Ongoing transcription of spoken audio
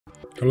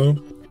Hello,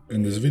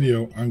 in this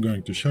video I'm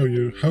going to show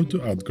you how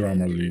to add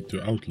Grammarly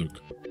to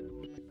Outlook.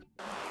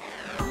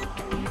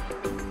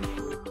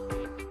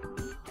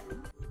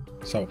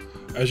 So,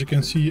 as you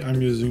can see,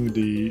 I'm using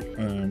the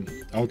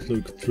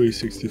Outlook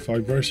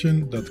 365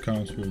 version that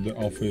comes with the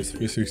Office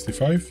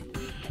 365,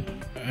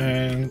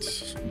 and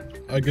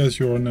I guess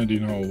you already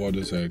know what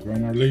is a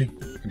Grammarly.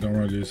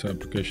 Grammarly is an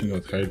application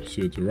that helps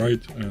you to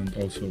write, and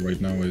also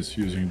right now is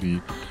using the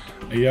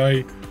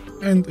AI,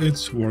 and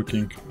it's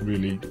working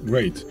really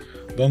great.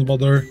 Don't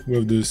bother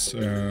with this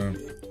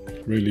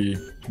really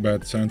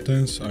bad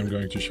sentence. I'm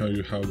going to show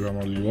you how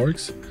Grammarly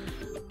works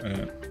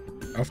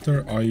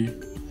after I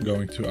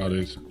going to add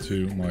it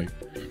to my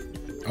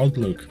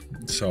Outlook.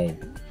 So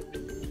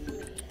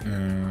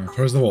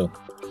first of all,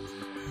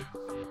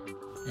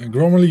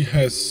 Grammarly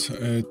has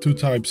two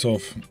types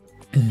of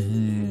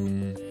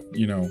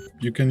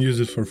you can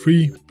use it for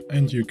free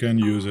and you can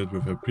use it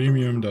with a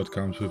premium that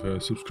comes with a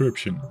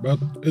subscription, but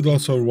it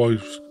also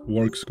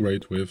works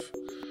great with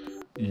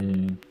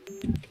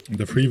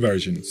the free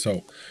version.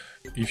 So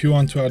if you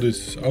want to add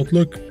this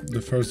Outlook,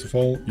 first of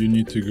all you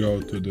need to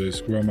go to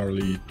this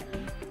Grammarly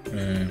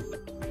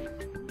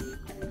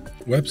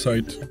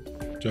website.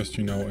 Just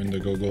in the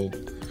Google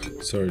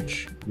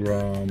search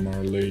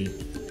Grammarly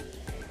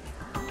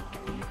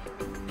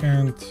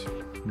and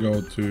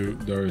go to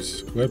their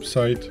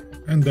website,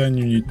 and then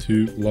you need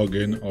to log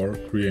in or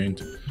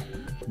create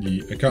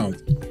the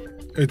account.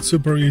 It's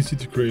super easy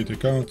to create an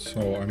account,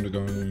 so I'm not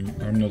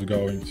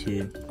going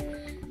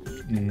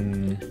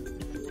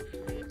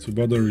to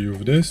bother you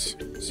with this.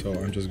 So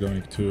I'm just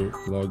going to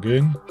log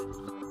in,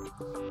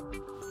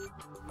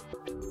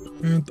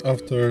 and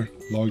after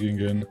logging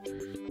in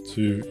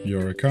to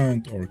your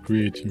account or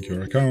creating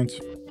your account,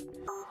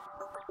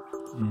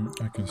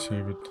 I can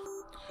save it.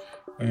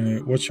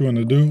 What you want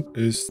to do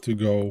is to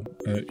go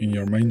in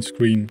your main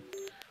screen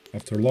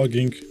after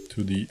logging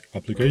to the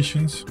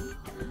applications,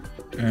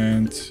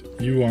 and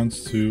you want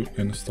to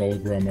install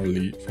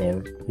Grammarly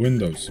for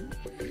Windows.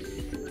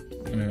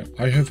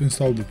 I have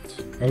installed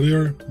it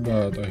earlier,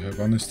 but I have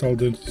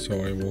uninstalled it,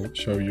 so I will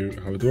show you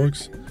how it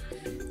works.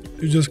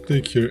 You just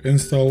click here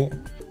install,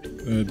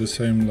 the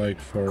same like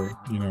for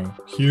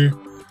here.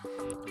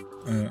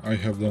 I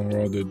have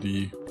downloaded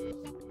the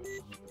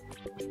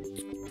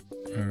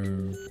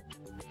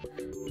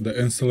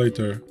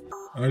installer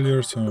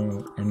earlier,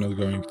 so I'm not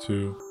going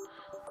to.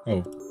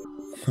 Oh,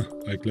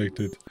 I clicked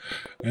it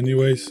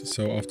anyways.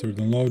 So after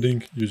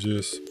downloading, you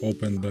just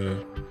open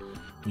the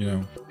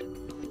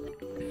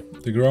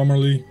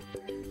Grammarly,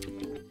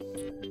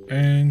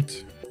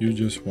 and you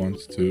just want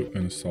to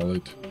install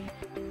it.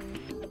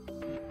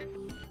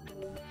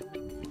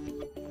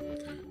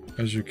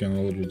 As you can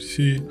already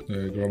see,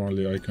 the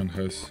Grammarly icon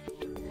has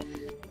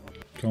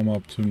come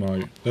up to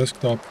my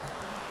desktop.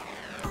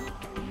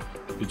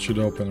 It should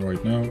open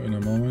right now in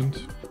a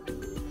moment.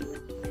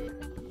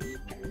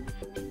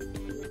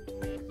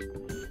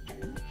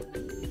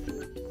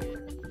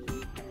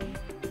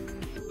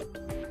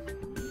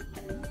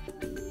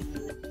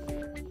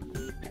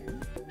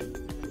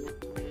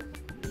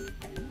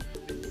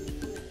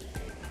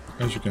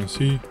 As you can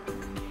see,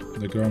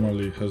 the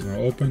Grammarly has now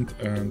opened,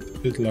 and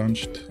it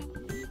launched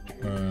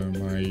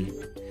my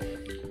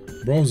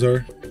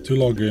browser to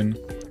log in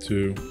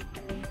to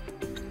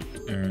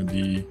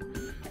the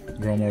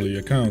Grammarly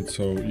account.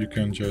 So you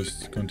can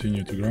just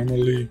continue to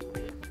Grammarly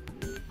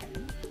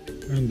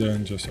and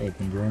then just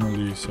open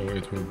Grammarly, so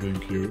it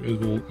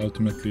will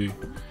ultimately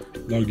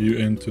log you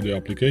into the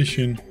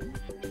application,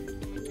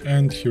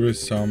 and here is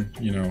some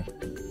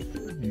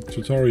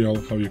tutorial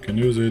how you can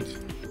use it,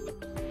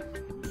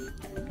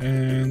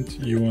 and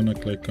you want to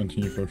click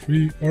continue for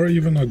free or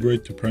even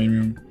upgrade to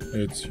premium.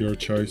 It's your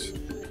choice.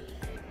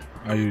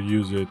 I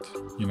use it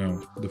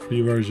the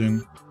free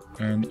version,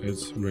 and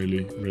it's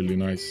really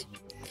nice.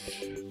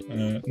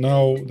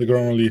 Now the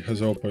Grammarly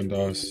has opened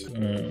us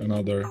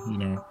another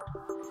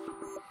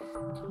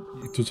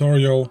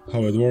tutorial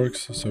how it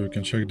works, so you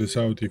can check this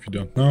out if you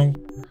don't know,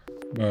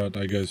 but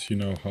I guess you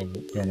know how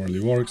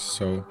Grammarly works.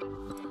 So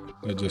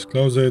let's just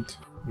close it.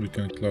 We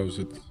can close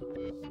it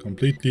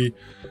completely.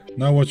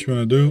 Now what you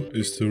want to do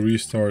is to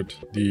restart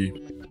the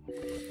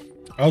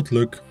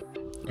Outlook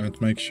and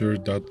make sure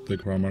that the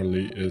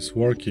Grammarly is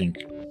working.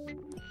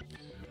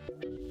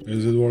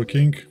 Is it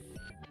working?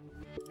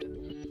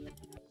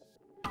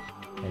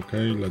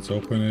 Okay, let's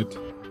open it.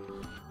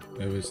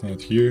 If it's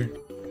not here.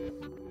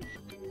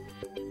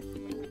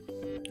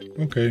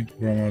 Okay,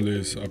 Grammarly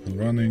is up and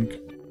running,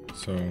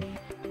 so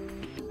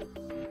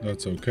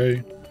that's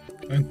okay.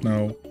 And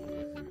now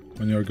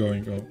when you're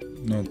going,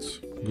 not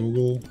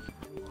Google,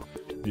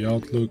 the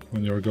Outlook,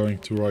 when you're going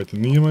to write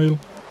an email,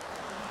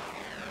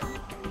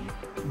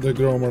 the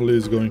Grammarly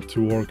is going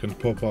to work and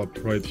pop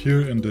up right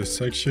here in this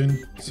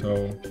section.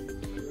 So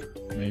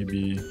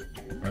maybe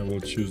I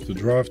will choose the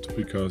draft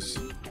because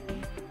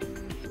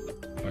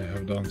I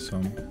have done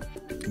some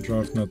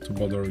draft not to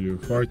bother you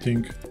with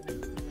writing.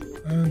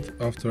 And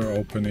after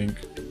opening,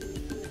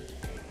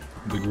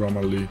 the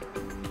Grammarly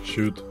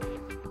should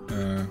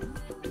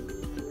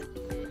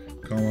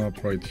come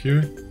up right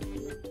here.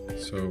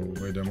 So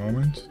wait a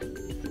moment.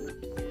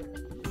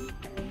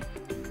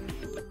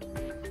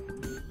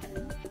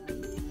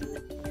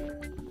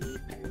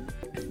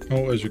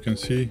 Oh, as you can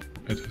see,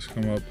 it has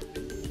come up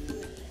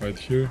right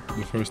here,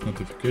 the first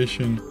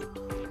notification.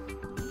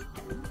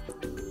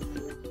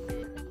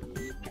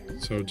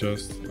 So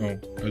just, oh,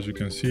 as you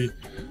can see,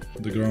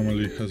 the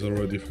Grammarly has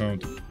already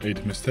found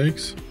 8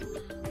 mistakes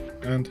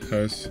and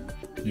has,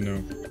 you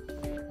know,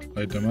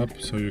 light them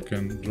up. So you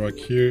can drag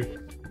here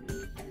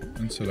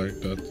and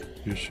select that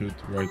you should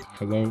write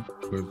hello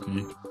with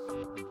the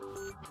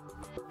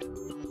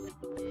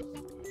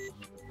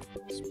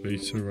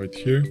spacer right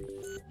here.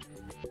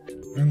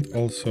 And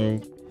also,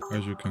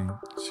 as you can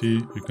see,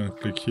 you can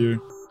click here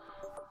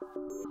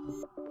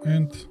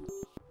and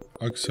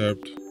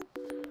accept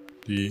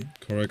the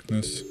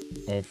correctness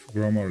of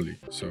Grammarly.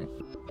 So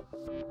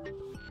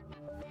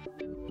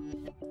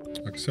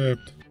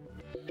accept,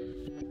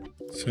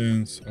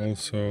 since,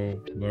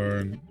 also,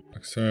 learn,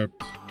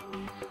 accept,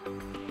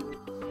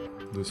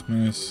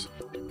 dismiss,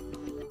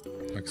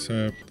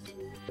 accept,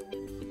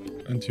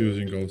 and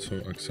using also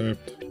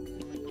accept,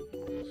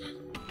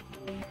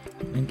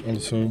 and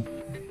also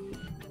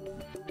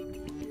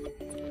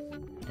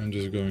I'm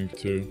just going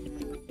to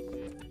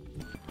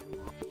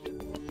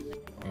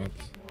add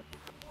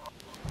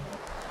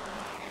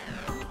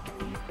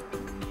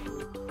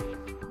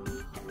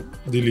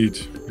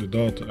delete the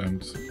dot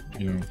and,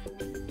 you know,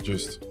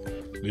 just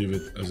leave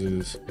it as it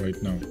is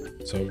right now.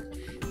 So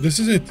this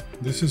is it.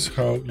 This is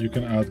how you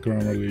can add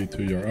Grammarly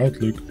to your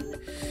Outlook,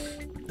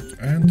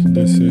 and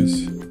this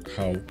is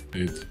how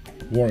it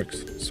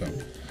works. So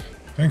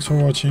thanks for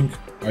watching.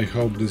 I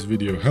hope this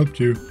video helped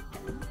you.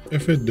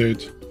 If it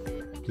did,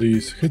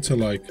 please hit a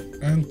like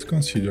and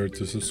consider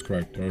to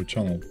subscribe to our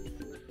channel.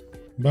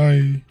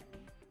 Bye!